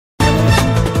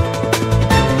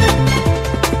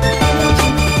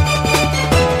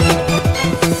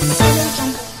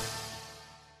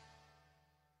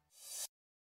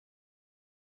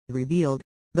revealed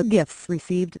the gifts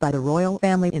received by the royal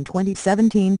family in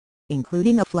 2017,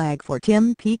 including a flag for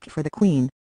Tim Peake for the Queen,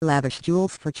 lavish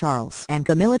jewels for Charles and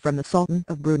Camilla from the Sultan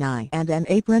of Brunei, and an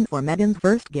apron for Meghan's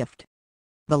first gift.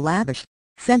 The lavish,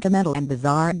 sentimental and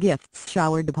bizarre gifts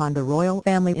showered upon the royal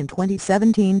family in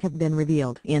 2017 have been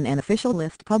revealed in an official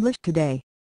list published today.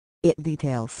 It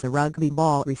details the rugby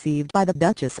ball received by the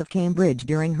Duchess of Cambridge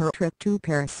during her trip to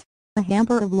Paris, a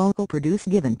hamper of local produce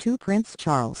given to Prince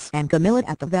Charles and Camilla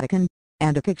at the Vatican,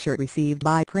 and a picture received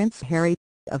by Prince Harry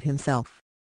of himself.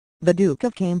 The Duke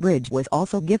of Cambridge was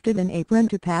also gifted an apron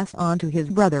to pass on to his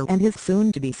brother and his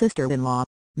soon-to-be sister-in-law,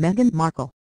 Meghan Markle,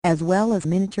 as well as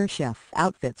miniature chef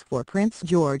outfits for Prince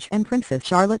George and Princess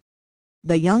Charlotte.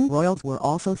 The young royals were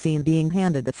also seen being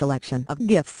handed a selection of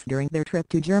gifts during their trip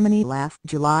to Germany last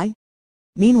July.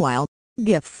 Meanwhile,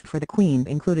 gifts for the Queen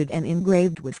included an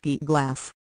engraved whiskey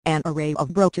glass, an array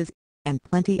of brooches, and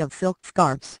plenty of silk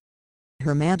scarves.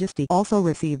 Her Majesty also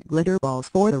received glitter balls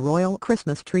for the royal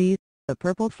Christmas tree, a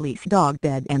purple fleece dog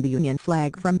bed and the Union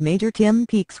flag from Major Tim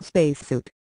Peake's spacesuit,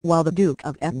 while the Duke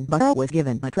of Edinburgh was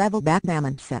given a travel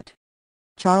backgammon set.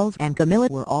 Charles and Camilla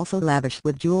were also lavished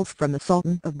with jewels from the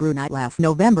Sultan of Brunei last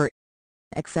November.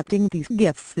 Accepting these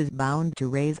gifts is bound to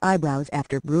raise eyebrows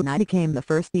after Brunei became the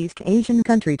first East Asian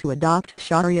country to adopt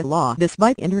Sharia law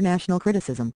despite international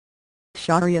criticism.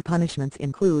 Sharia punishments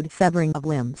include severing of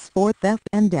limbs for theft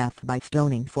and death by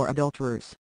stoning for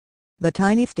adulterers. The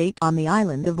tiny state on the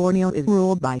island of Borneo is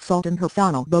ruled by Sultan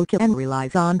Hassan al-Bolkiah and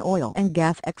relies on oil and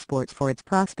gas exports for its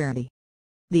prosperity.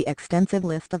 The extensive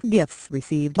list of gifts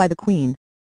received by the Queen.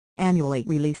 Annually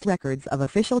released records of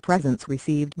official presents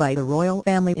received by the royal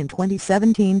family in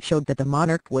 2017 showed that the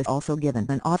monarch was also given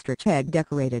an ostrich egg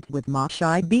decorated with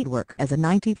mochi beadwork as a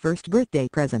 91st birthday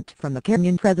present from the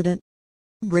Kenyan president.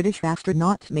 British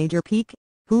astronaut Major Peake,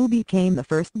 who became the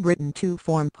first Briton to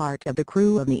form part of the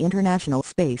crew of the International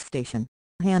Space Station,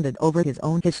 handed over his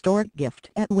own historic gift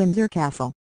at Windsor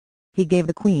Castle. He gave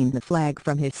the Queen the flag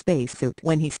from his spacesuit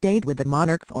when he stayed with the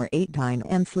monarch for a dine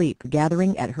and sleep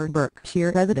gathering at her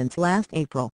Berkshire residence last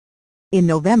April. In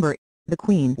November, the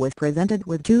Queen was presented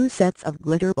with 2 sets of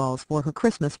glitter balls for her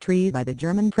Christmas tree by the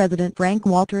German President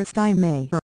Frank-Walter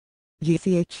Steinmeier.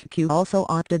 GCHQ also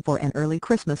opted for an early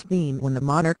Christmas theme when the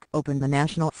monarch opened the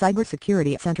National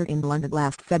Cybersecurity Centre in London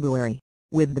last February,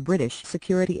 with the British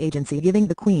security agency giving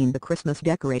the Queen the Christmas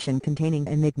decoration containing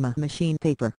Enigma machine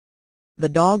paper. The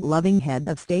dog-loving head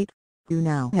of state, who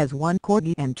now has 1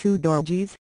 corgi and 2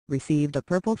 dorgies, received a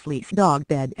purple fleece dog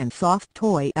bed and soft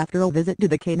toy after a visit to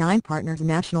the Canine Partners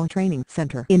National Training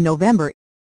Centre in November.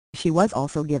 She was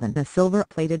also given a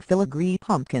silver-plated filigree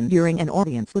pumpkin during an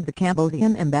audience with the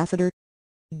Cambodian ambassador.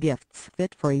 Gifts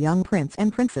fit for a young prince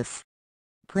and princess.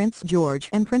 Prince George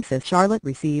and Princess Charlotte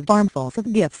received armfuls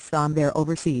of gifts on their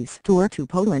overseas tour to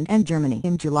Poland and Germany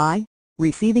in July,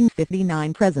 receiving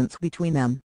 59 presents between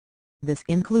them. This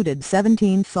included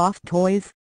 17 soft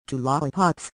toys, 2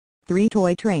 lollipops, 3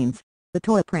 toy trains, the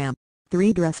toy pram,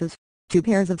 3 dresses, 2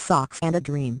 pairs of socks and a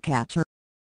dream catcher.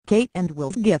 Kate and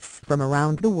Will's gifts from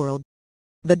around the world.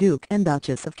 The Duke and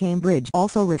Duchess of Cambridge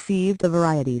also received a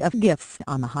variety of gifts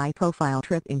on the high-profile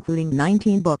trip, including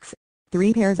 19 books,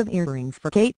 3 pairs of earrings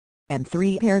for Kate, and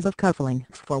 3 pairs of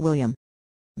cufflinks for William.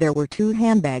 There were 2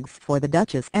 handbags for the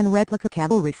Duchess and replica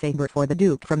cavalry saber for the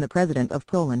Duke from the President of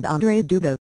Poland Andrzej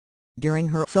Duda. During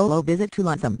her solo visit to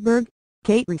Luxembourg,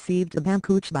 Kate received a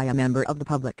bankouche by a member of the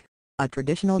public, a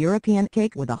traditional European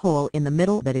cake with a hole in the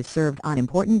middle that is served on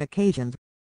important occasions.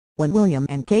 When William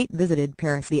and Kate visited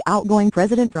Paris, the outgoing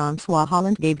President François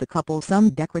Hollande gave the couple some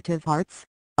decorative hearts,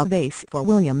 a vase for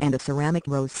William and a ceramic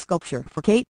rose sculpture for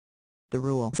Kate. The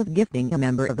rules of gifting a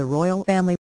member of the royal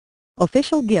family.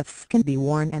 Official gifts can be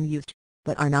worn and used,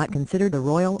 but are not considered the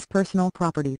royals' personal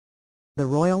property. The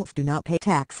royals do not pay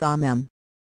tax on them.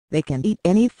 They can eat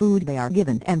any food they are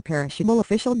given, and perishable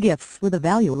official gifts with a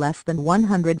value less than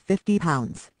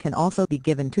 £150 can also be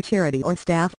given to charity or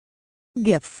staff.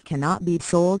 Gifts cannot be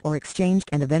sold or exchanged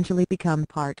and eventually become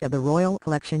part of the royal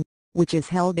collection, which is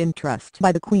held in trust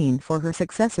by the Queen for her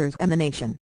successors and the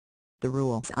nation. The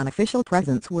rules on official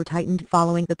presents were tightened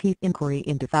following the Peake inquiry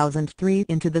in 2003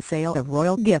 into the sale of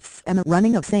royal gifts and the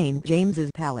running of St.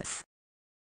 James's Palace.